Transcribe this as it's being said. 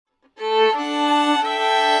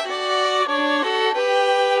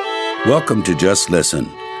Welcome to Just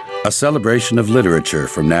Listen, a celebration of literature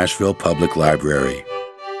from Nashville Public Library.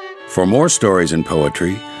 For more stories and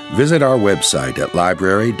poetry, visit our website at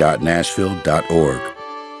library.nashville.org.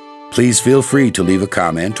 Please feel free to leave a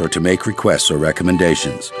comment or to make requests or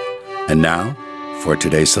recommendations. And now, for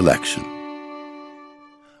today's selection.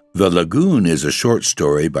 The Lagoon is a short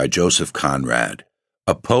story by Joseph Conrad,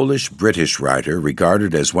 a Polish-British writer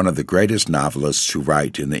regarded as one of the greatest novelists to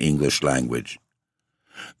write in the English language.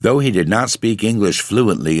 Though he did not speak English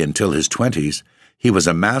fluently until his 20s, he was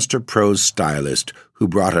a master prose stylist who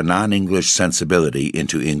brought a non-English sensibility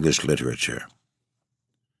into English literature.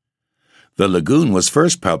 The Lagoon was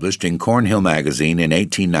first published in Cornhill magazine in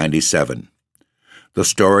 1897. The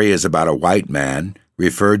story is about a white man,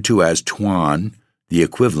 referred to as Tuan, the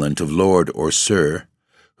equivalent of Lord or Sir,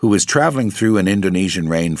 who is traveling through an Indonesian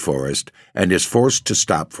rainforest and is forced to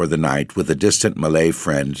stop for the night with a distant Malay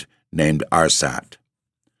friend named Arsat.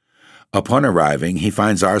 Upon arriving, he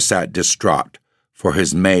finds Arsat distraught, for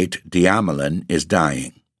his mate, Diamalan, is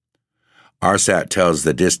dying. Arsat tells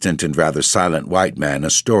the distant and rather silent white man a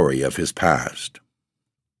story of his past.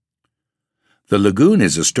 The Lagoon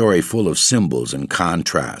is a story full of symbols and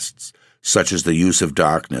contrasts, such as the use of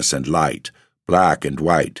darkness and light, black and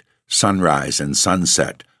white, sunrise and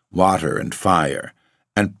sunset, water and fire,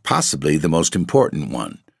 and possibly the most important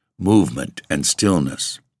one, movement and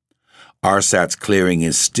stillness. Arsat's clearing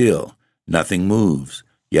is still. Nothing moves,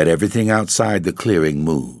 yet everything outside the clearing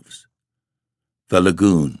moves. The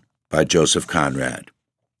Lagoon by Joseph Conrad.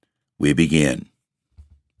 We begin.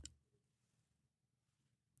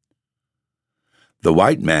 The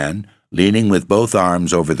white man, leaning with both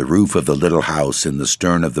arms over the roof of the little house in the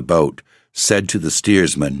stern of the boat, said to the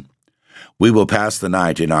steersman, "We will pass the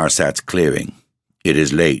night in Arsat's clearing. It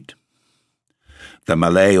is late." The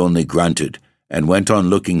Malay only grunted and went on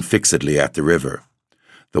looking fixedly at the river.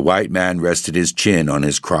 The white man rested his chin on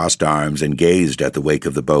his crossed arms and gazed at the wake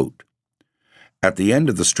of the boat. At the end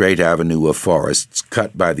of the straight avenue of forests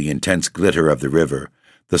cut by the intense glitter of the river,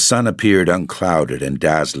 the sun appeared unclouded and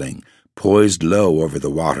dazzling, poised low over the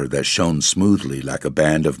water that shone smoothly like a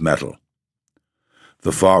band of metal.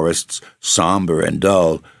 The forests, somber and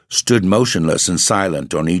dull, stood motionless and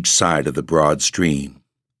silent on each side of the broad stream.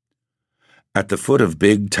 At the foot of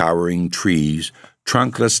big towering trees,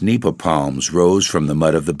 trunkless nipa palms rose from the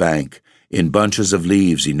mud of the bank, in bunches of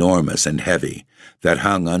leaves enormous and heavy, that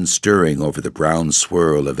hung unstirring over the brown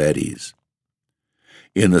swirl of eddies.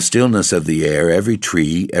 In the stillness of the air, every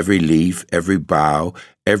tree, every leaf, every bough,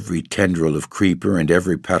 every tendril of creeper, and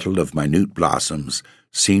every petal of minute blossoms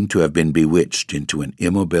seemed to have been bewitched into an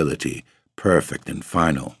immobility perfect and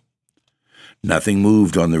final. Nothing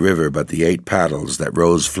moved on the river but the 8 paddles that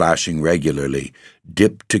rose flashing regularly,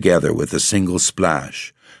 dipped together with a single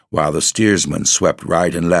splash, while the steersman swept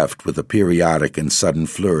right and left with a periodic and sudden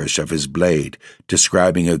flourish of his blade,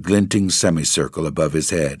 describing a glinting semicircle above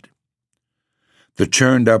his head. The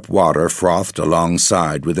churned-up water frothed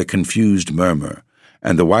alongside with a confused murmur,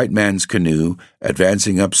 and the white man's canoe,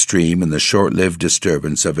 advancing upstream in the short-lived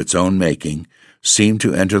disturbance of its own making, seemed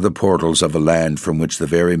to enter the portals of a land from which the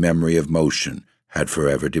very memory of motion had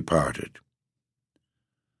forever departed.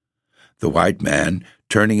 The white man,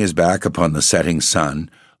 turning his back upon the setting sun,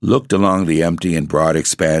 looked along the empty and broad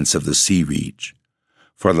expanse of the sea reach.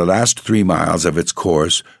 For the last 3 miles of its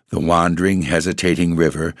course, the wandering, hesitating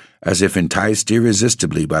river, as if enticed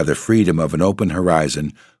irresistibly by the freedom of an open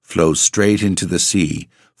horizon, flows straight into the sea,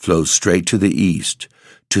 flows straight to the east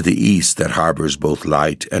that harbors both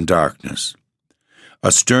light and darkness.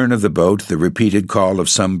 Astern of the boat, the repeated call of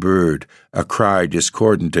some bird, a cry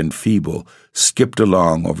discordant and feeble, skipped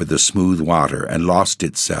along over the smooth water and lost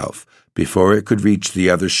itself before it could reach the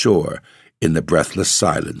other shore in the breathless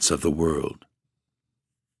silence of the world.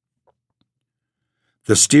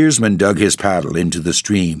 The steersman dug his paddle into the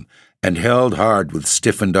stream and held hard with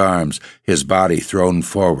stiffened arms, his body thrown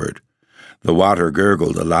forward. The water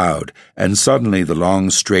gurgled aloud, and suddenly the long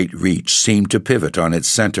straight reach seemed to pivot on its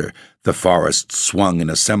center. The forest swung in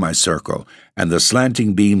a semicircle, and the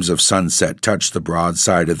slanting beams of sunset touched the broad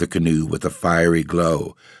side of the canoe with a fiery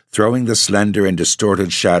glow, throwing the slender and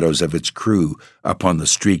distorted shadows of its crew upon the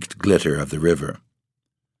streaked glitter of the river.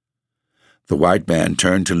 The white man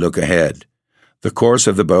turned to look ahead. The course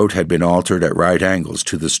of the boat had been altered at right angles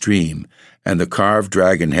to the stream, and the carved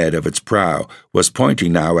dragon head of its prow was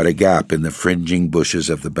pointing now at a gap in the fringing bushes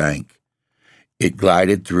of the bank. It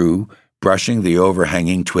glided through, brushing the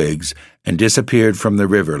overhanging twigs, and disappeared from the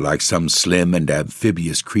river like some slim and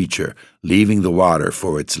amphibious creature, leaving the water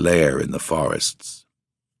for its lair in the forests.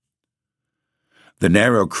 The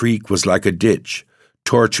narrow creek was like a ditch,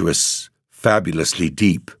 tortuous, fabulously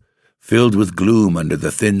deep, filled with gloom under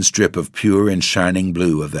the thin strip of pure and shining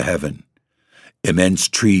blue of the heaven. Immense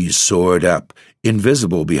trees soared up,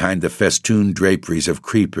 invisible behind the festooned draperies of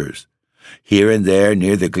creepers. Here and there,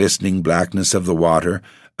 near the glistening blackness of the water,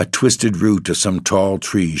 a twisted root of some tall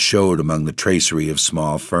tree showed among the tracery of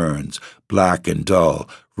small ferns, black and dull,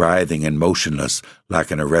 writhing and motionless like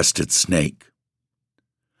an arrested snake.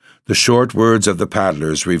 The short words of the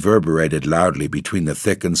paddlers reverberated loudly between the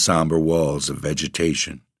thick and somber walls of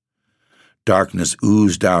vegetation. Darkness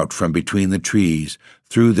oozed out from between the trees,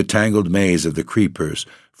 through the tangled maze of the creepers,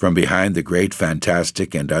 from behind the great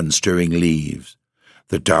fantastic and unstirring leaves.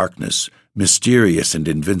 The darkness, mysterious and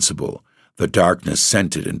invincible, the darkness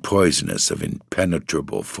scented and poisonous of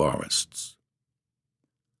impenetrable forests.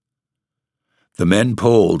 The men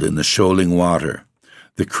poled in the shoaling water.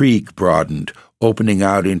 The creek broadened, opening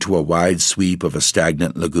out into a wide sweep of a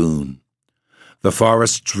stagnant lagoon. The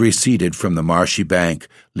forests receded from the marshy bank,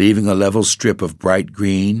 leaving a level strip of bright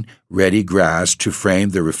green, reddy grass to frame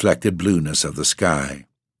the reflected blueness of the sky.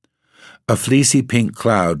 A fleecy pink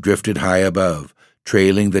cloud drifted high above,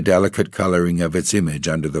 trailing the delicate coloring of its image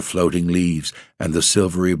under the floating leaves and the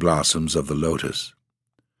silvery blossoms of the lotus.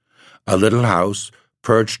 A little house,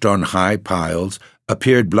 perched on high piles,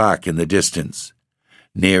 appeared black in the distance.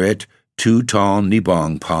 Near it, 2 tall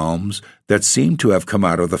nibong palms that seemed to have come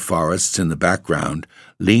out of the forests in the background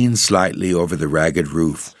leaned slightly over the ragged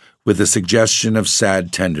roof, with a suggestion of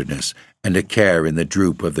sad tenderness and a care in the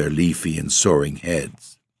droop of their leafy and soaring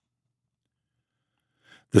heads.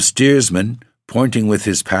 The steersman, pointing with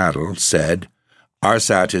his paddle, said,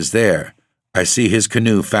 "Arsat is there. I see his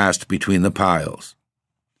canoe fast between the piles."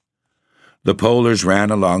 The polers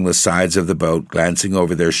ran along the sides of the boat, glancing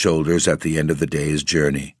over their shoulders at the end of the day's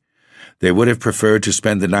journey. They would have preferred to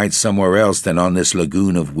spend the night somewhere else than on this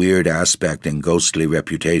lagoon of weird aspect and ghostly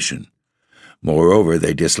reputation. Moreover,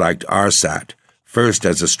 they disliked Arsat, first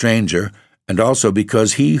as a stranger, and also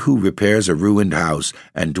because he who repairs a ruined house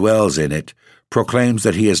and dwells in it proclaims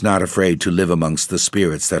that he is not afraid to live amongst the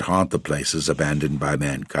spirits that haunt the places abandoned by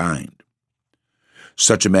mankind.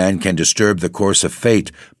 Such a man can disturb the course of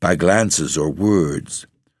fate by glances or words,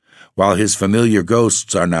 while his familiar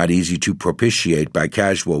ghosts are not easy to propitiate by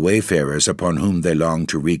casual wayfarers upon whom they long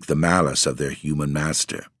to wreak the malice of their human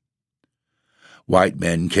master. White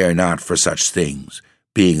men care not for such things,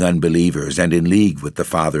 being unbelievers and in league with the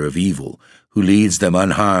father of evil, who leads them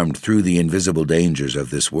unharmed through the invisible dangers of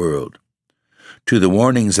this world. To the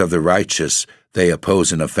warnings of the righteous they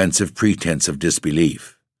oppose an offensive pretense of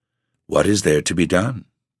disbelief. What is there to be done?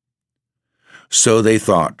 So they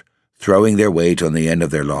thought, throwing their weight on the end of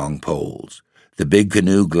their long poles. The big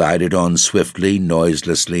canoe glided on swiftly,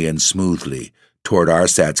 noiselessly, and smoothly toward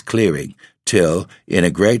Arsat's clearing, till, in a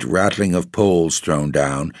great rattling of poles thrown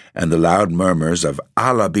down and the loud murmurs of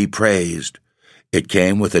 "Allah be praised," it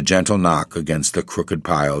came with a gentle knock against the crooked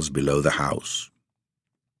piles below the house.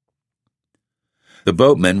 The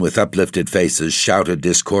boatmen with uplifted faces shouted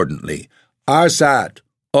discordantly, "Arsat!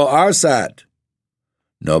 Oh, Arsat!"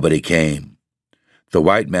 Nobody came. The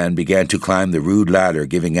white man began to climb the rude ladder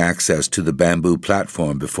giving access to the bamboo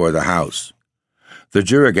platform before the house. The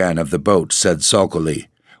juragan of the boat said sulkily,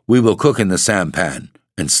 "We will cook in the sampan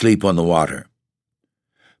and sleep on the water."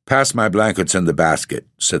 "Pass my blankets in the basket,"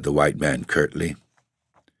 said the white man curtly.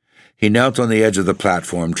 He knelt on the edge of the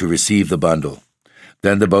platform to receive the bundle.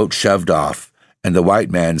 Then the boat shoved off, and the white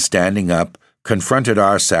man, standing up, confronted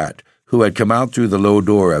Arsat, who had come out through the low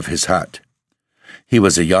door of his hut. He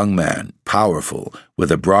was a young man, powerful,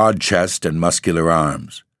 with a broad chest and muscular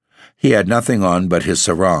arms. He had nothing on but his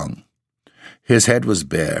sarong. His head was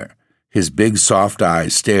bare. His big soft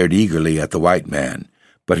eyes stared eagerly at the white man,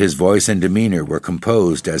 but his voice and demeanor were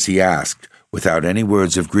composed as he asked, without any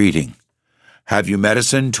words of greeting, "Have you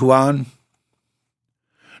medicine, Tuan?"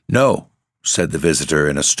 "No," said the visitor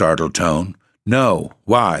in a startled tone. "No.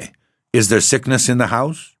 Why? Is there sickness in the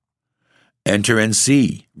house?" "Enter and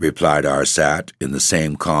see," replied Arsat in the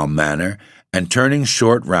same calm manner, and turning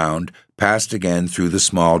short round, passed again through the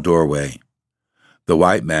small doorway. The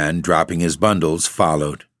white man, dropping his bundles,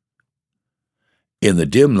 followed. In the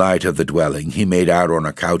dim light of the dwelling he made out on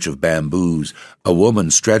a couch of bamboos a woman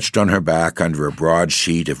stretched on her back under a broad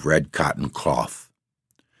sheet of red cotton cloth.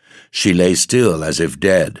 She lay still as if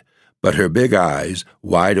dead, but her big eyes,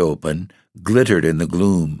 wide open, glittered in the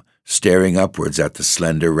gloom, staring upwards at the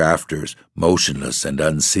slender rafters, motionless and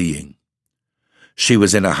unseeing. She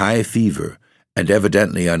was in a high fever, and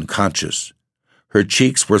evidently unconscious. Her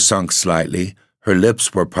cheeks were sunk slightly, her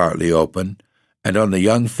lips were partly open, and on the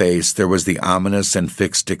young face there was the ominous and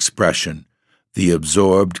fixed expression, the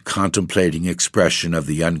absorbed, contemplating expression of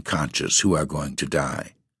the unconscious who are going to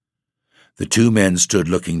die. The two men stood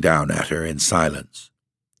looking down at her in silence.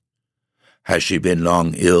 "Has she been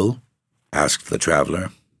long ill?" asked the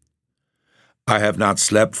traveler. "I have not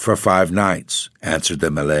slept for 5 nights," answered the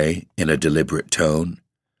Malay in a deliberate tone.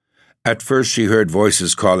 "At first she heard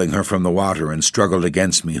voices calling her from the water and struggled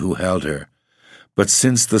against me who held her. But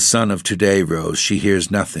since the sun of today rose, she hears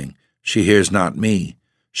nothing. She hears not me.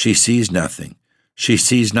 She sees nothing. She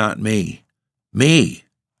sees not me. Me!"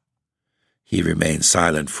 He remained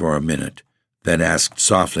silent for a minute, then asked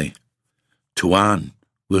softly, "Tuan,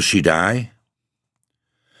 will she die?"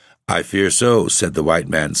 "I fear so," said the white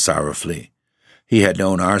man sorrowfully. He had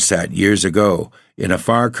known Arsat years ago, in a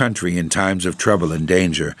far country in times of trouble and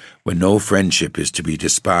danger, when no friendship is to be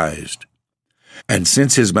despised. And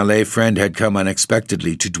since his Malay friend had come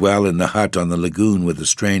unexpectedly to dwell in the hut on the lagoon with a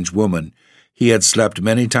strange woman, he had slept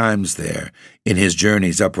many times there, in his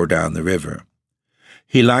journeys up or down the river.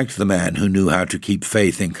 He liked the man who knew how to keep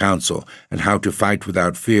faith in council and how to fight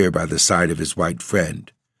without fear by the side of his white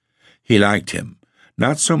friend. He liked him,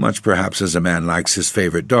 not so much perhaps as a man likes his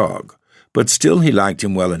favorite dog, but still he liked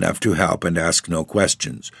him well enough to help and ask no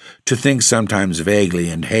questions, to think sometimes vaguely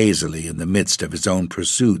and hazily in the midst of his own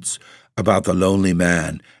pursuits about the lonely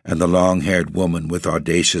man and the long-haired woman with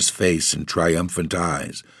audacious face and triumphant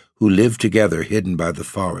eyes, who lived together hidden by the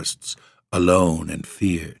forests, alone and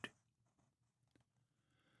feared.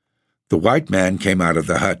 The white man came out of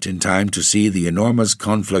the hut in time to see the enormous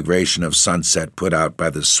conflagration of sunset put out by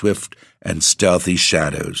the swift and stealthy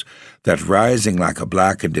shadows that, rising like a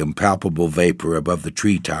black and impalpable vapor above the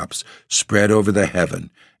treetops, spread over the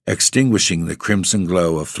heaven, extinguishing the crimson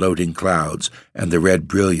glow of floating clouds and the red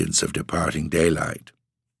brilliance of departing daylight.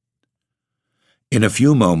 In a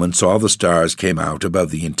few moments all the stars came out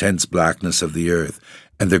above the intense blackness of the earth,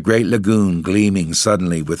 and the great lagoon, gleaming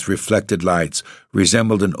suddenly with reflected lights,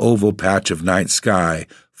 resembled an oval patch of night sky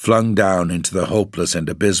flung down into the hopeless and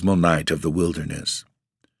abysmal night of the wilderness.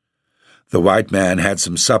 The white man had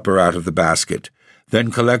some supper out of the basket,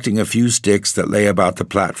 then collecting a few sticks that lay about the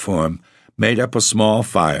platform, made up a small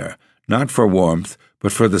fire, not for warmth,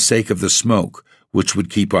 but for the sake of the smoke, which would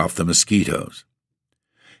keep off the mosquitoes.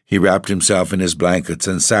 He wrapped himself in his blankets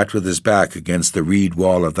and sat with his back against the reed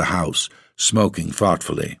wall of the house, smoking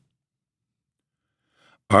thoughtfully.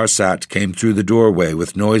 Arsat came through the doorway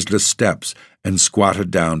with noiseless steps and squatted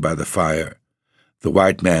down by the fire. The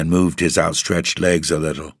white man moved his outstretched legs a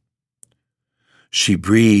little. "She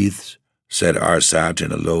breathes," said Arsat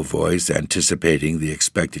in a low voice, anticipating the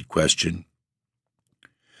expected question.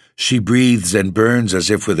 "She breathes and burns as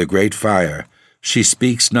if with a great fire. She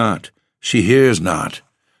speaks not, she hears not,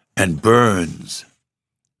 and burns."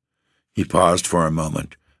 He paused for a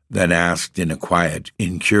moment, then asked in a quiet,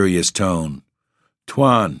 incurious tone,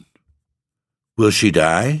 "Tuan, will she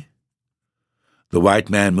die?" The white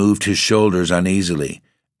man moved his shoulders uneasily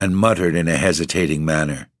and muttered in a hesitating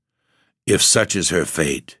manner, "If such is her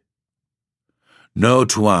fate." "No,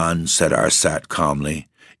 Tuan," said Arsat calmly,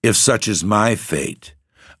 "if such is my fate.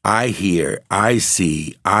 I hear, I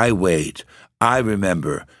see, I wait, I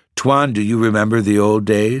remember. Tuan, do you remember the old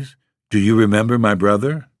days? Do you remember my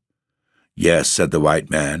brother?" "Yes," said the white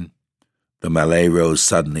man. The Malay rose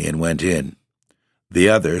suddenly and went in. The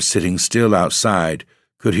other, sitting still outside,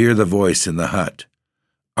 could hear the voice in the hut.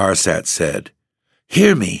 Arsat said,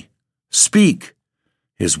 "Hear me! Speak!"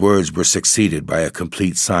 His words were succeeded by a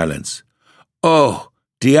complete silence. "Oh,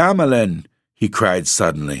 Diamalan!" he cried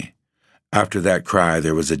suddenly. After that cry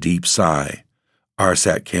there was a deep sigh.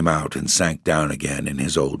 Arsat came out and sank down again in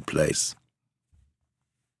his old place.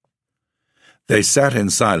 They sat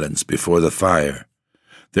in silence before the fire.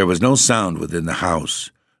 There was no sound within the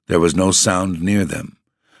house. There was no sound near them.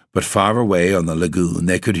 But far away on the lagoon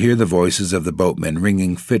they could hear the voices of the boatmen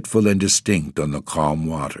ringing fitful and distinct on the calm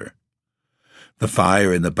water. The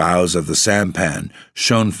fire in the bows of the sampan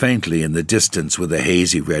shone faintly in the distance with a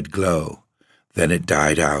hazy red glow. Then it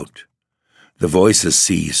died out. The voices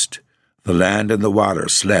ceased. The land and the water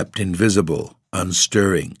slept invisible,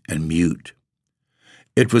 unstirring, and mute.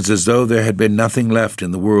 It was as though there had been nothing left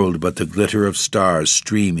in the world but the glitter of stars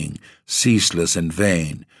streaming, ceaseless and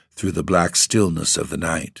vain, through the black stillness of the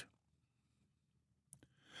night.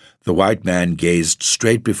 The white man gazed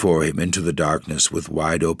straight before him into the darkness with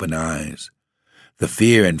wide-open eyes. The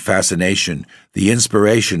fear and fascination, the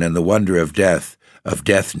inspiration and the wonder of death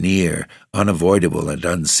near, unavoidable and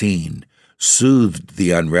unseen, soothed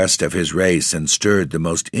the unrest of his race and stirred the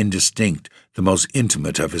most indistinct, the most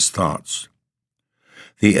intimate of his thoughts.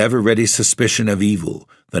 The ever-ready suspicion of evil,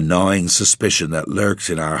 the gnawing suspicion that lurks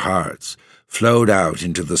in our hearts, flowed out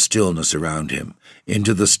into the stillness around him,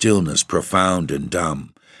 into the stillness profound and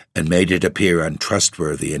dumb, and made it appear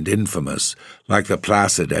untrustworthy and infamous, like the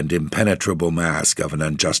placid and impenetrable mask of an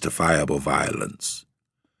unjustifiable violence.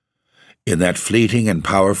 In that fleeting and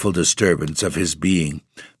powerful disturbance of his being,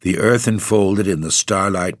 the earth enfolded in the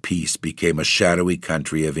starlight peace became a shadowy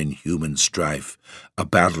country of inhuman strife, a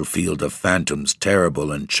battlefield of phantoms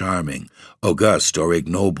terrible and charming, august or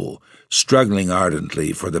ignoble, struggling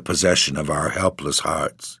ardently for the possession of our helpless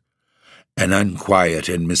hearts. An unquiet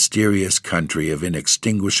and mysterious country of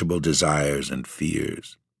inextinguishable desires and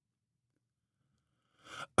fears.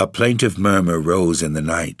 A plaintive murmur rose in the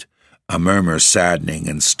night, a murmur saddening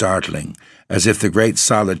and startling, as if the great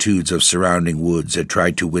solitudes of surrounding woods had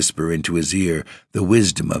tried to whisper into his ear the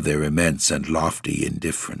wisdom of their immense and lofty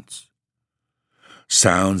indifference.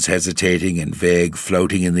 Sounds hesitating and vague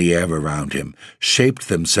floating in the air around him shaped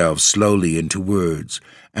themselves slowly into words,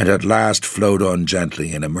 and at last flowed on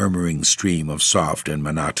gently in a murmuring stream of soft and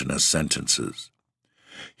monotonous sentences.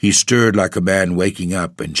 He stirred like a man waking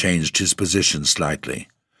up and changed his position slightly.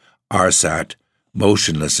 Arsat,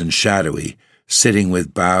 motionless and shadowy, sitting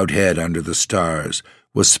with bowed head under the stars,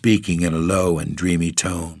 was speaking in a low and dreamy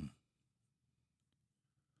tone.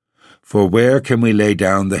 For where can we lay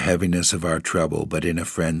down the heaviness of our trouble but in a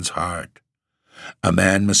friend's heart? A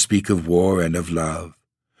man must speak of war and of love.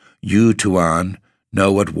 You, Tuan,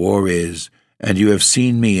 know what war is, and you have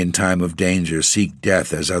seen me in time of danger seek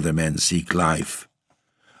death as other men seek life.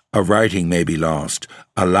 A writing may be lost,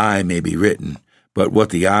 a lie may be written, but what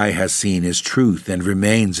the eye has seen is truth and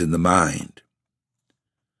remains in the mind.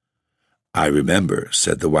 I remember,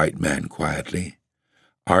 said the white man quietly.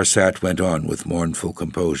 Arsat went on with mournful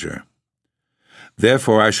composure.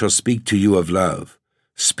 Therefore I shall speak to you of love.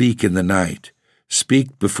 Speak in the night.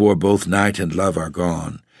 Speak before both night and love are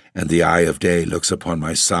gone, and the eye of day looks upon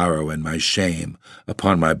my sorrow and my shame,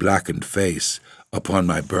 upon my blackened face, upon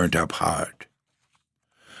my burnt-up heart.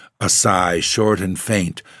 A sigh, short and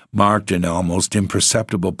faint, marked an almost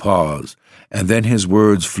imperceptible pause, and then his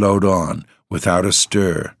words flowed on, without a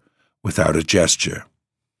stir, without a gesture.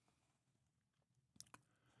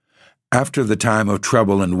 After the time of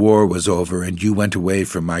trouble and war was over, and you went away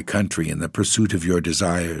from my country in the pursuit of your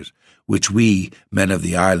desires, which we, men of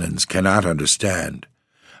the islands, cannot understand,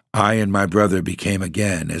 I and my brother became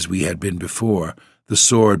again, as we had been before, the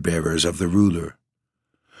sword-bearers of the ruler.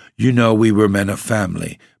 You know we were men of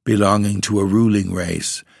family, belonging to a ruling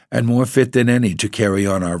race, and more fit than any to carry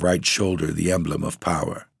on our right shoulder the emblem of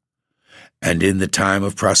power. And in the time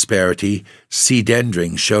of prosperity,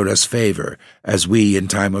 Seedendring showed us favor, as we in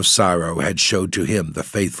time of sorrow had showed to him the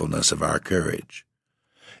faithfulness of our courage.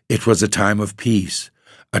 It was a time of peace,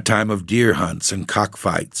 a time of deer hunts and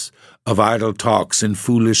cockfights, of idle talks and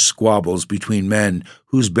foolish squabbles between men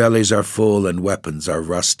whose bellies are full and weapons are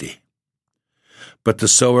rusty. But the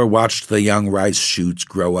sower watched the young rice shoots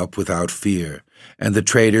grow up without fear, and the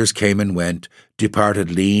traders came and went,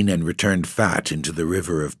 departed lean and returned fat into the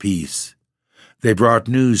river of peace. They brought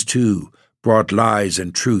news, too, brought lies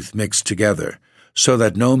and truth mixed together, so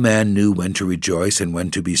that no man knew when to rejoice and when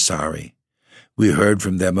to be sorry. We heard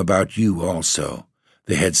from them about you also.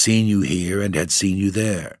 They had seen you here and had seen you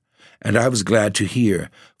there, and I was glad to hear,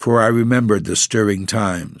 for I remembered the stirring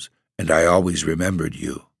times, and I always remembered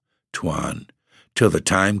you, Tuan, till the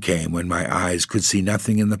time came when my eyes could see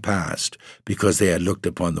nothing in the past, because they had looked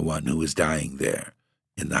upon the one who was dying there,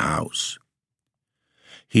 in the house.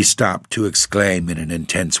 He stopped to exclaim in an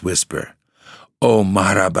intense whisper, O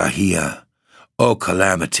Mara Bahia! O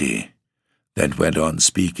calamity! Then went on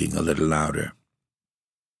speaking a little louder.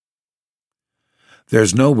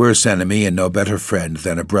 There's no worse enemy and no better friend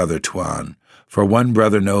than a brother, Tuan, for one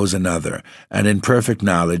brother knows another, and in perfect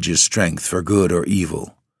knowledge is strength for good or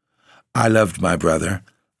evil. I loved my brother.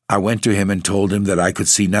 I went to him and told him that I could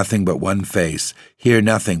see nothing but one face, hear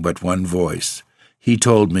nothing but one voice. He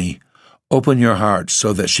told me, Open your heart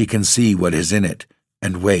so that she can see what is in it,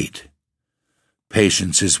 and wait.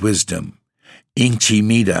 Patience is wisdom. Inchi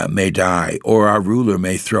Mida may die, or our ruler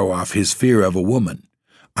may throw off his fear of a woman.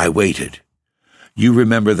 I waited. You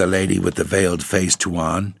remember the lady with the veiled face,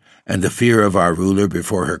 Tuan, and the fear of our ruler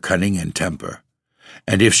before her cunning and temper.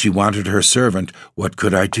 And if she wanted her servant, what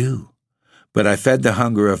could I do? But I fed the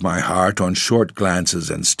hunger of my heart on short glances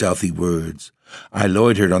and stealthy words. I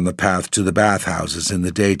loitered on the path to the bathhouses in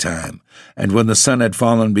the daytime, and when the sun had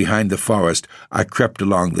fallen behind the forest, I crept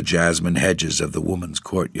along the jasmine hedges of the woman's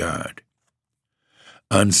courtyard.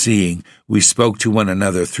 Unseeing, we spoke to one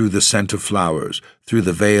another through the scent of flowers, through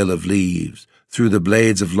the veil of leaves, through the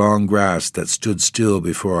blades of long grass that stood still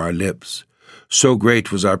before our lips. So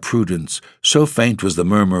great was our prudence, so faint was the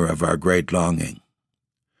murmur of our great longing.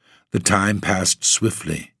 The time passed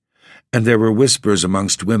swiftly, And there were whispers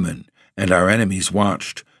amongst women, and our enemies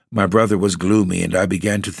watched. My brother was gloomy, and I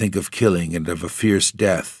began to think of killing and of a fierce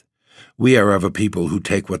death. We are of a people who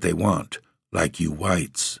take what they want, like you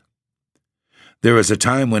whites. There is a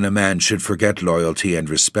time when a man should forget loyalty and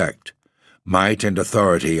respect. Might and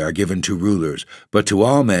authority are given to rulers, but to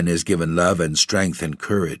all men is given love and strength and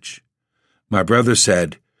courage. My brother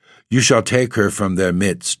said, "You shall take her from their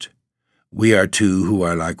midst. We are two who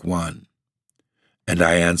are like one." And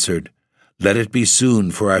I answered, "Let it be soon,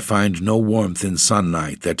 for I find no warmth in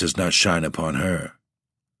sunlight that does not shine upon her."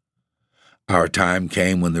 Our time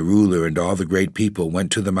came when the ruler and all the great people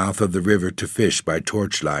went to the mouth of the river to fish by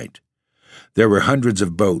torchlight. There were hundreds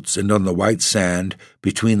of boats, and on the white sand,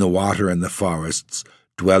 between the water and the forests,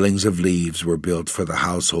 dwellings of leaves were built for the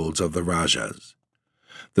households of the Rajas.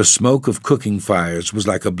 The smoke of cooking fires was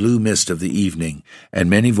like a blue mist of the evening, and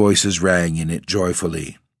many voices rang in it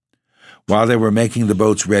joyfully. While they were making the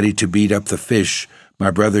boats ready to beat up the fish,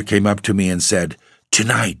 my brother came up to me and said,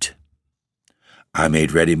 "Tonight." I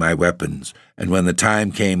made ready my weapons, and when the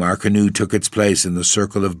time came, our canoe took its place in the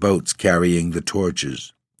circle of boats carrying the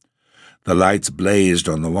torches. The lights blazed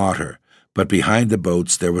on the water, but behind the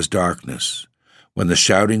boats there was darkness. When the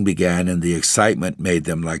shouting began and the excitement made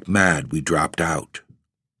them like mad, we dropped out.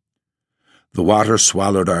 The water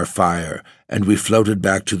swallowed our fire, and we floated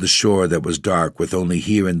back to the shore that was dark with only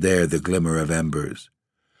here and there the glimmer of embers.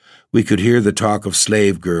 We could hear the talk of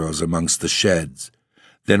slave girls amongst the sheds.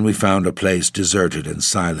 Then we found a place deserted and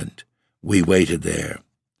silent. We waited there.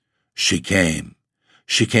 She came.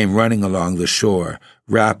 She came running along the shore,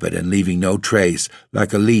 rapid and leaving no trace,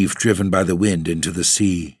 like a leaf driven by the wind into the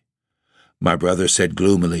sea. My brother said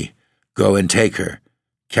gloomily, "Go and take her.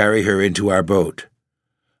 Carry her into our boat."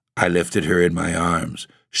 I lifted her in my arms.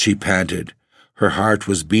 She panted. Her heart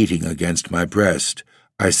was beating against my breast.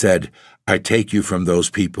 I said, "I take you from those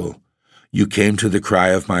people. You came to the cry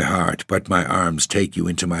of my heart, but my arms take you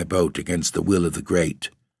into my boat against the will of the great."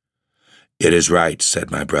 "It is right,"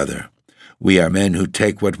 said my brother. "We are men who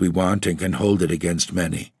take what we want and can hold it against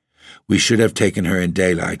many. We should have taken her in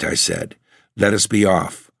daylight," I said. "Let us be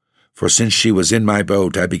off." For since she was in my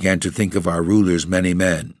boat, I began to think of our ruler's many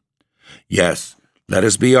men. "Yes, let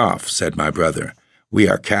us be off," said my brother. "We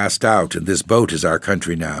are cast out, and this boat is our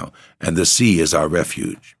country now, and the sea is our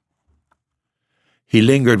refuge." He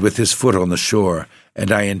lingered with his foot on the shore,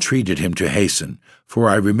 and I entreated him to hasten, for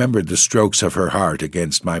I remembered the strokes of her heart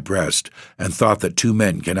against my breast, and thought that 2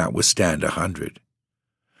 men cannot withstand 100.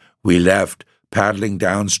 We left, paddling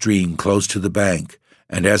downstream close to the bank,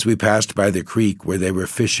 and as we passed by the creek where they were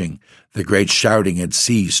fishing, the great shouting had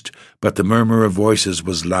ceased, but the murmur of voices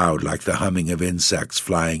was loud like the humming of insects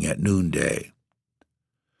flying at noonday.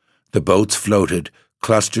 The boats floated,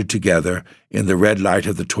 clustered together, in the red light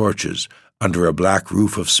of the torches, under a black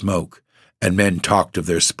roof of smoke, and men talked of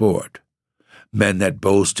their sport. Men that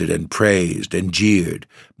boasted and praised and jeered,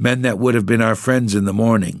 men that would have been our friends in the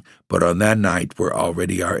morning, but on that night were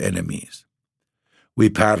already our enemies. We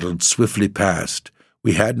paddled swiftly past.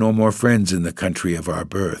 We had no more friends in the country of our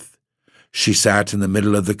birth. She sat in the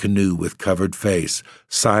middle of the canoe with covered face,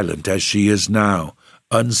 silent as she is now,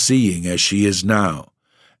 unseeing as she is now,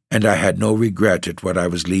 and I had no regret at what I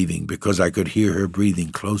was leaving because I could hear her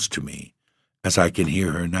breathing close to me, as I can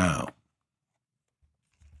hear her now.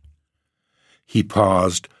 He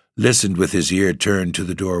paused, listened with his ear turned to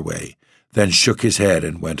the doorway, then shook his head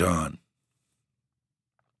and went on.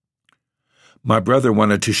 My brother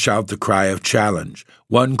wanted to shout the cry of challenge,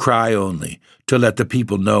 one cry only, to let the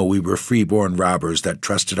people know we were free-born robbers that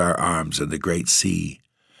trusted our arms in the great sea.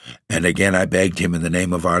 And again I begged him in the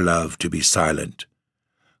name of our love to be silent.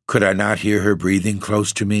 Could I not hear her breathing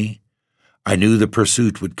close to me? I knew the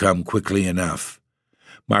pursuit would come quickly enough.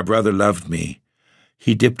 My brother loved me.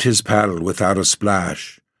 He dipped his paddle without a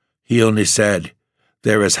splash. He only said,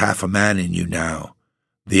 "There is half a man in you now.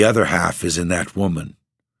 The other half is in that woman.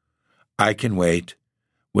 I can wait.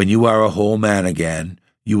 When you are a whole man again,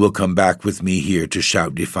 you will come back with me here to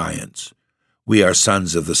shout defiance. We are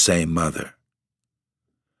sons of the same mother."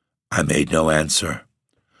 I made no answer.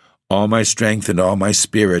 All my strength and all my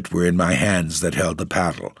spirit were in my hands that held the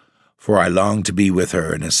paddle, for I longed to be with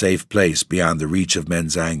her in a safe place beyond the reach of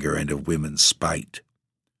men's anger and of women's spite.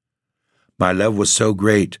 My love was so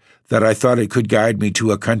great that I thought it could guide me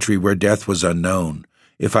to a country where death was unknown,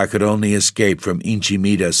 if I could only escape from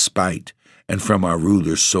Inchimida's spite and from our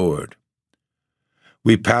ruler's sword.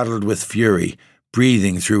 We paddled with fury,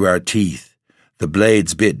 breathing through our teeth. The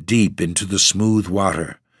blades bit deep into the smooth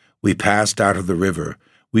water. We passed out of the river.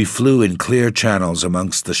 We flew in clear channels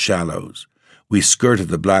amongst the shallows. We skirted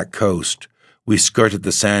the black coast. We skirted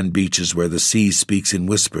the sand beaches where the sea speaks in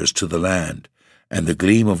whispers to the land, and the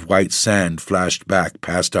gleam of white sand flashed back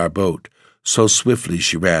past our boat, so swiftly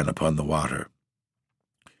she ran upon the water.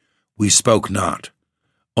 We spoke not.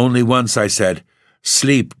 Only once I said,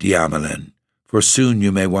 "Sleep, Diamelen, for soon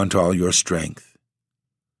you may want all your strength."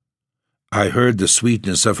 I heard the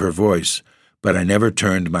sweetness of her voice, but I never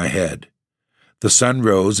turned my head. The sun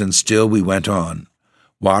rose, and still we went on.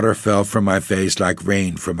 Water fell from my face like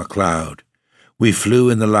rain from a cloud. We flew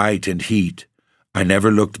in the light and heat. I never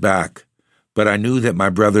looked back, but I knew that my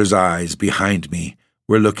brother's eyes, behind me,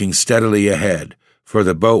 were looking steadily ahead, for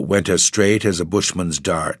the boat went as straight as a bushman's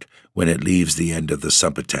dart when it leaves the end of the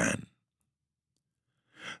Sumpitan.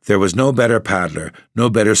 There was no better paddler, no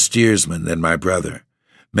better steersman than my brother.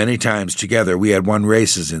 Many times together we had won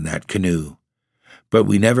races in that canoe. But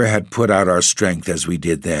we never had put out our strength as we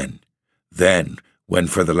did then, when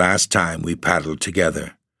for the last time we paddled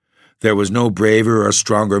together. There was no braver or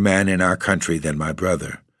stronger man in our country than my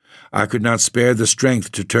brother. I could not spare the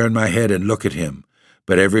strength to turn my head and look at him,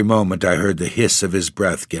 but every moment I heard the hiss of his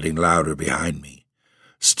breath getting louder behind me.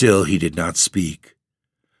 Still he did not speak.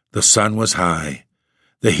 The sun was high.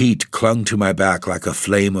 The heat clung to my back like a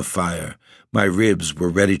flame of fire. My ribs were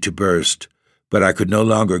ready to burst, but I could no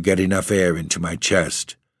longer get enough air into my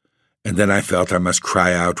chest. And then I felt I must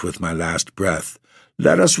cry out with my last breath,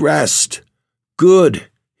 "Let us rest." "Good,"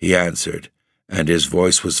 he answered, and his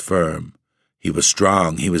voice was firm. He was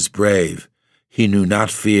strong, he was brave. He knew not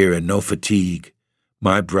fear and no fatigue.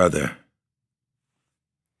 My brother.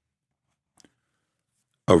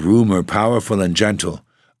 A rumour powerful and gentle,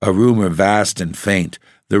 a rumour vast and faint,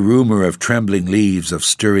 the rumour of trembling leaves, of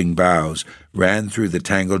stirring boughs, ran through the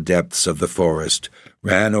tangled depths of the forest,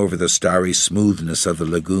 ran over the starry smoothness of the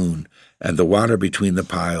lagoon, and the water between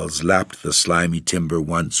the piles lapped the slimy timber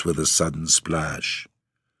once with a sudden splash.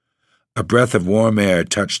 A breath of warm air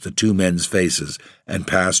touched the two men's faces and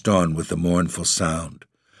passed on with a mournful sound,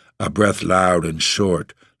 a breath loud and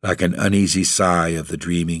short, like an uneasy sigh of the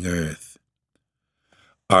dreaming earth.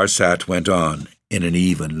 Arsat went on in an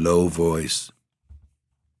even, low voice.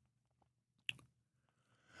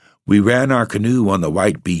 We ran our canoe on the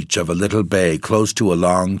white beach of a little bay close to a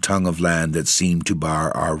long tongue of land that seemed to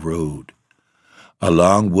bar our road, a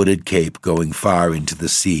long wooded cape going far into the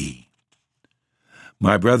sea.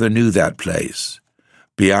 My brother knew that place.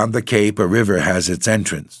 Beyond the cape a river has its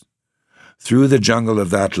entrance. Through the jungle of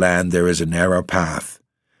that land there is a narrow path.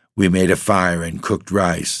 We made a fire and cooked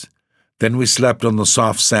rice. Then we slept on the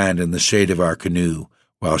soft sand in the shade of our canoe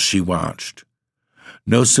while she watched.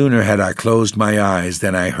 No sooner had I closed my eyes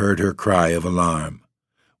than I heard her cry of alarm.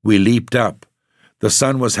 We leaped up. The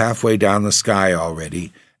sun was halfway down the sky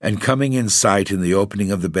already, and coming in sight in the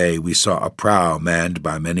opening of the bay we saw a prow manned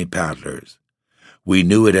by many paddlers. We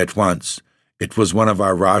knew it at once. It was one of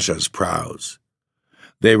our Rajah's prows.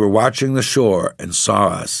 They were watching the shore and saw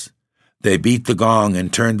us. They beat the gong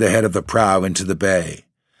and turned the head of the prow into the bay.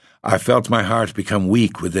 I felt my heart become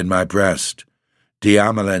weak within my breast.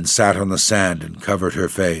 Diamelen sat on the sand and covered her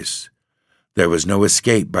face. There was no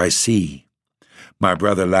escape by sea. My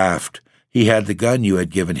brother laughed. He had the gun you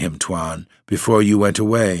had given him, Tuan, before you went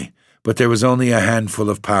away, but there was only a handful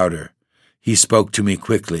of powder. He spoke to me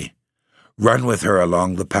quickly. "Run with her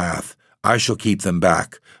along the path. I shall keep them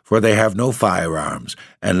back, for they have no firearms,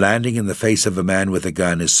 and landing in the face of a man with a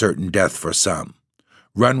gun is certain death for some.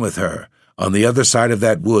 Run with her. On the other side of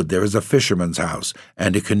that wood there is a fisherman's house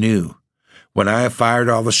and a canoe. When I have fired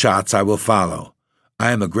all the shots, I will follow.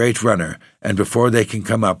 I am a great runner, and before they can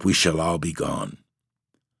come up we shall all be gone.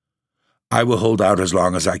 I will hold out as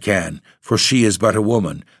long as I can, for she is but a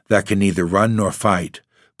woman that can neither run nor fight,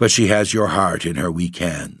 but she has your heart in her weak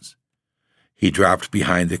hands." He dropped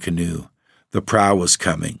behind the canoe. The prow was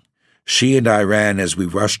coming. She and I ran as we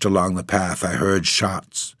rushed along the path. I heard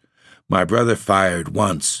shots. My brother fired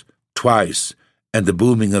once, twice, and the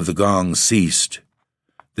booming of the gong ceased.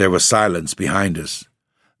 There was silence behind us.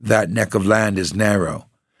 That neck of land is narrow.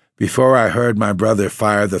 Before I heard my brother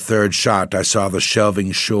fire the third shot, I saw the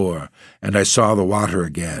shelving shore, and I saw the water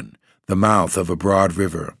again, the mouth of a broad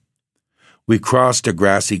river. We crossed a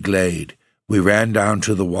grassy glade. We ran down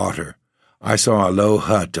to the water. I saw a low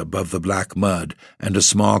hut above the black mud and a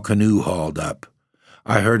small canoe hauled up.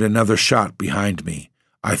 I heard another shot behind me.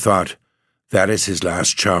 I thought, that is his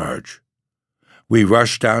last charge. We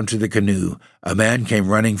rushed down to the canoe. A man came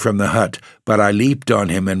running from the hut, but I leaped on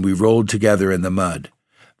him and we rolled together in the mud.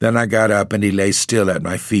 Then I got up and he lay still at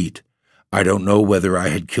my feet. I don't know whether I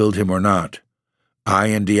had killed him or not. I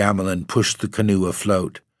and Diamelen pushed the canoe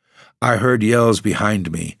afloat. I heard yells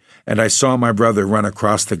behind me, and I saw my brother run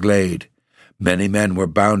across the glade. Many men were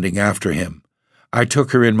bounding after him. I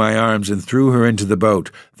took her in my arms and threw her into the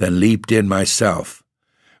boat, then leaped in myself.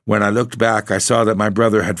 When I looked back, I saw that my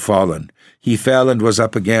brother had fallen. He fell and was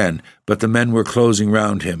up again, but the men were closing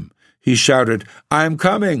round him. He shouted, "I am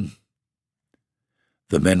coming!"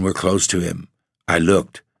 The men were close to him. I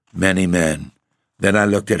looked, many men. Then I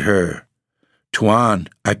looked at her. Tuan,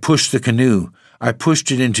 I pushed the canoe. I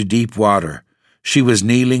pushed it into deep water. She was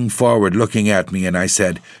kneeling forward looking at me, and I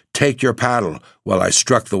said, "Take your paddle," while I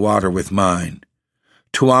struck the water with mine.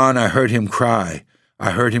 Tuan, I heard him cry.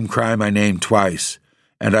 I heard him cry my name twice,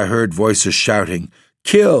 and I heard voices shouting,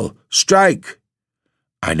 "Kill! Strike!"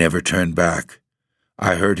 I never turned back.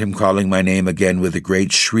 I heard him calling my name again with a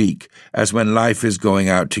great shriek, as when life is going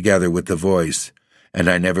out together with the voice, and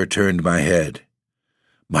I never turned my head.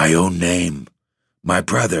 My own name, my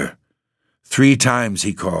brother. 3 times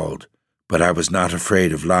he called, but I was not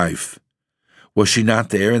afraid of life. Was she not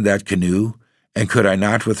there in that canoe, and could I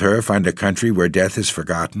not with her find a country where death is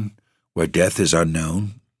forgotten, where death is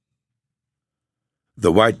unknown?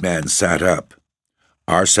 The white man sat up.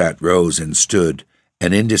 Arsat rose and stood,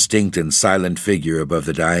 an indistinct and silent figure above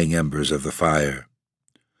the dying embers of the fire.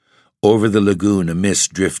 Over the lagoon a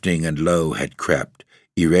mist drifting and low had crept,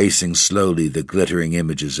 erasing slowly the glittering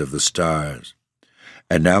images of the stars.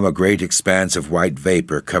 And now a great expanse of white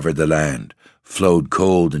vapor covered the land, flowed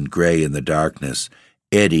cold and grey in the darkness,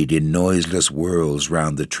 eddied in noiseless whirls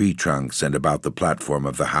round the tree trunks and about the platform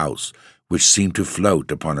of the house, which seemed to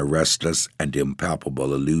float upon a restless and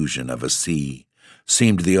impalpable illusion of a sea,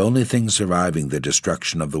 seemed the only thing surviving the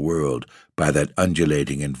destruction of the world by that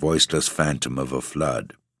undulating and voiceless phantom of a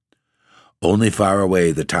flood. Only far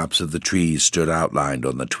away the tops of the trees stood outlined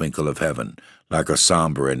on the twinkle of heaven, like a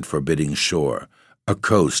sombre and forbidding shore, a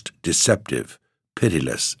coast deceptive,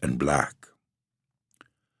 pitiless, and black.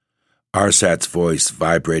 Arsat's voice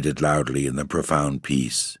vibrated loudly in the profound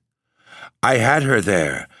peace. "I had her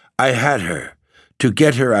there. I had her. To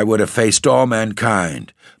get her I would have faced all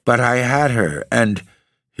mankind, but I had her, and—"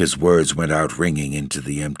 His words went out ringing into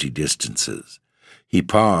the empty distances. He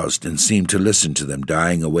paused and seemed to listen to them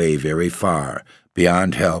dying away very far,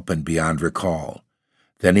 beyond help and beyond recall.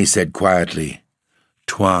 Then he said quietly,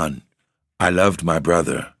 "Tuan, I loved my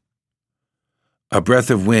brother." A breath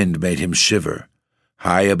of wind made him shiver.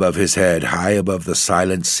 High above his head, high above the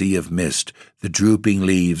silent sea of mist, the drooping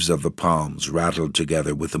leaves of the palms rattled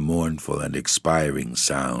together with a mournful and expiring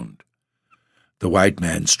sound. The white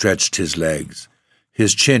man stretched his legs.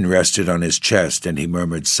 His chin rested on his chest, and he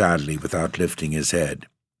murmured sadly without lifting his head,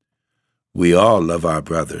 "We all love our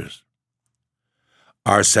brothers."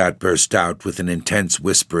 Arsat burst out with an intense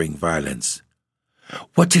whispering violence.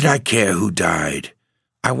 "What did I care who died?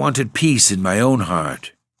 I wanted peace in my own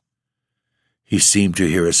heart." He seemed to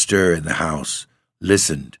hear a stir in the house,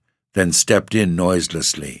 listened, then stepped in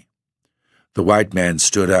noiselessly. The white man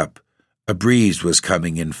stood up. A breeze was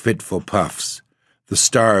coming in fitful puffs. The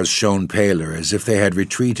stars shone paler, as if they had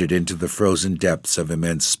retreated into the frozen depths of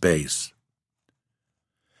immense space.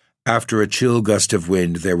 After a chill gust of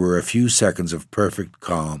wind, there were a few seconds of perfect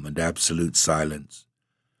calm and absolute silence.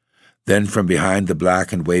 Then from behind the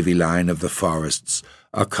black and wavy line of the forests,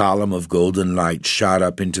 a column of golden light shot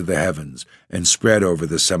up into the heavens and spread over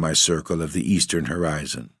the semicircle of the eastern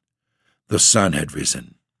horizon. The sun had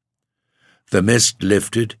risen. The mist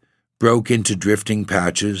lifted, broke into drifting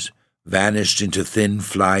patches, vanished into thin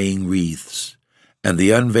flying wreaths, and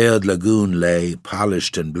the unveiled lagoon lay,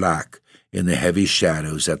 polished and black, in the heavy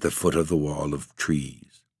shadows at the foot of the wall of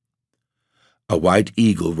trees. A white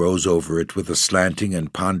eagle rose over it with a slanting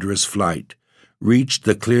and ponderous flight, reached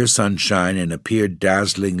the clear sunshine and appeared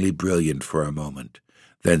dazzlingly brilliant for a moment,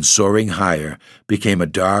 then soaring higher, became a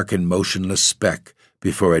dark and motionless speck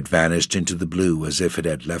before it vanished into the blue as if it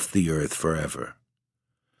had left the earth forever.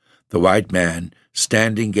 The white man,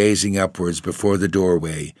 standing gazing upwards before the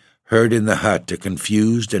doorway, heard in the hut a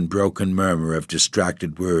confused and broken murmur of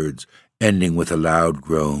distracted words, ending with a loud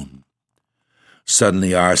groan. Suddenly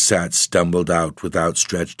Arsat stumbled out with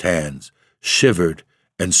outstretched hands, shivered,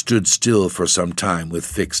 and stood still for some time with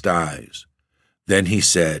fixed eyes. Then he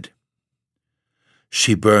said,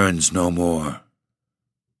 "She burns no more."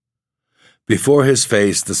 Before his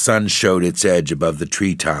face the sun showed its edge above the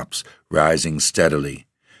tree-tops, rising steadily.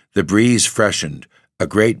 The breeze freshened, a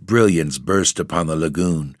great brilliance burst upon the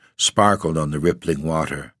lagoon, sparkled on the rippling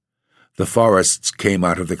water. The forests came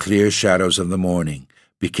out of the clear shadows of the morning,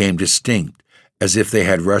 became distinct, as if they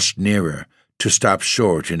had rushed nearer, to stop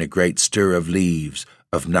short in a great stir of leaves,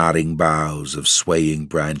 of nodding boughs, of swaying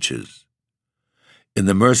branches. In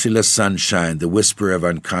the merciless sunshine the whisper of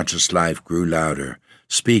unconscious life grew louder,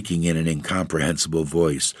 speaking in an incomprehensible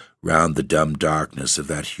voice round the dumb darkness of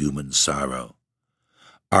that human sorrow.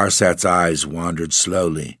 Arsat's eyes wandered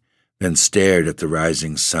slowly, then stared at the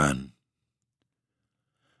rising sun.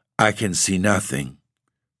 "I can see nothing,"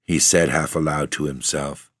 he said half aloud to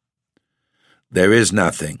himself. "There is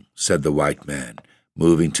nothing," said the white man,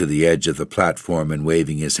 moving to the edge of the platform and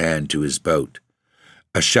waving his hand to his boat.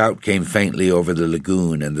 A shout came faintly over the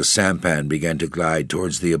lagoon, and the sampan began to glide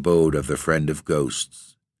towards the abode of the friend of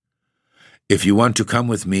ghosts. "If you want to come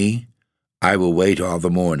with me, I will wait all the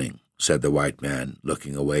morning," said the white man,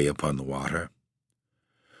 looking away upon the water.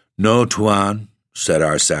 "No, Tuan," said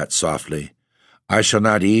Arsat softly. "I shall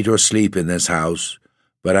not eat or sleep in this house,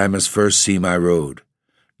 but I must first see my road.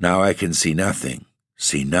 Now I can see nothing,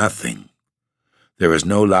 see nothing. There is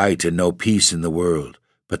no light and no peace in the world,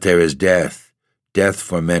 but there is death, death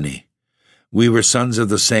for many. We were sons of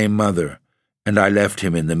the same mother, and I left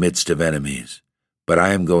him in the midst of enemies, but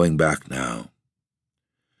I am going back now."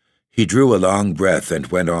 He drew a long breath and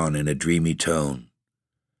went on in a dreamy tone.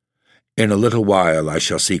 "In a little while I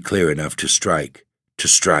shall see clear enough to strike.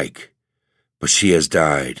 But she has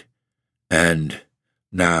died, and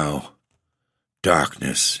now,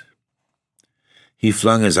 darkness." He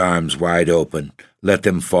flung his arms wide open, let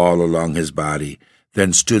them fall along his body,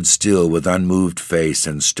 then stood still with unmoved face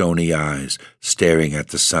and stony eyes, staring at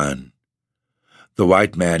the sun. The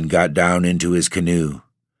white man got down into his canoe.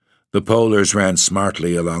 The polers ran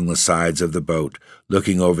smartly along the sides of the boat,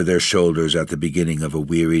 looking over their shoulders at the beginning of a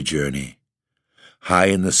weary journey. High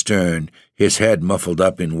in the stern, his head muffled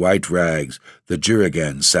up in white rags, the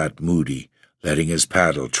juragan sat moody, letting his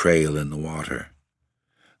paddle trail in the water.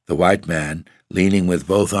 The white man, leaning with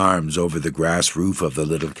both arms over the grass roof of the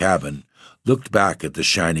little cabin, looked back at the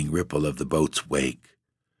shining ripple of the boat's wake.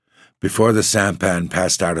 Before the sampan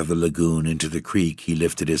passed out of the lagoon into the creek, he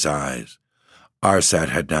lifted his eyes. Arsat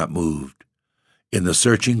had not moved. In the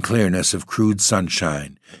searching clearness of crude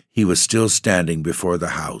sunshine, he was still standing before the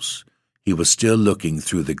house. He was still looking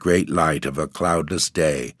through the great light of a cloudless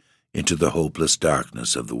day into the hopeless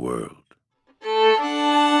darkness of the world.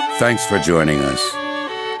 Thanks for joining us.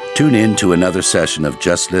 Tune in to another session of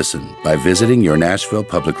Just Listen by visiting your Nashville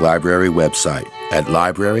Public Library website at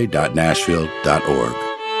library.nashville.org.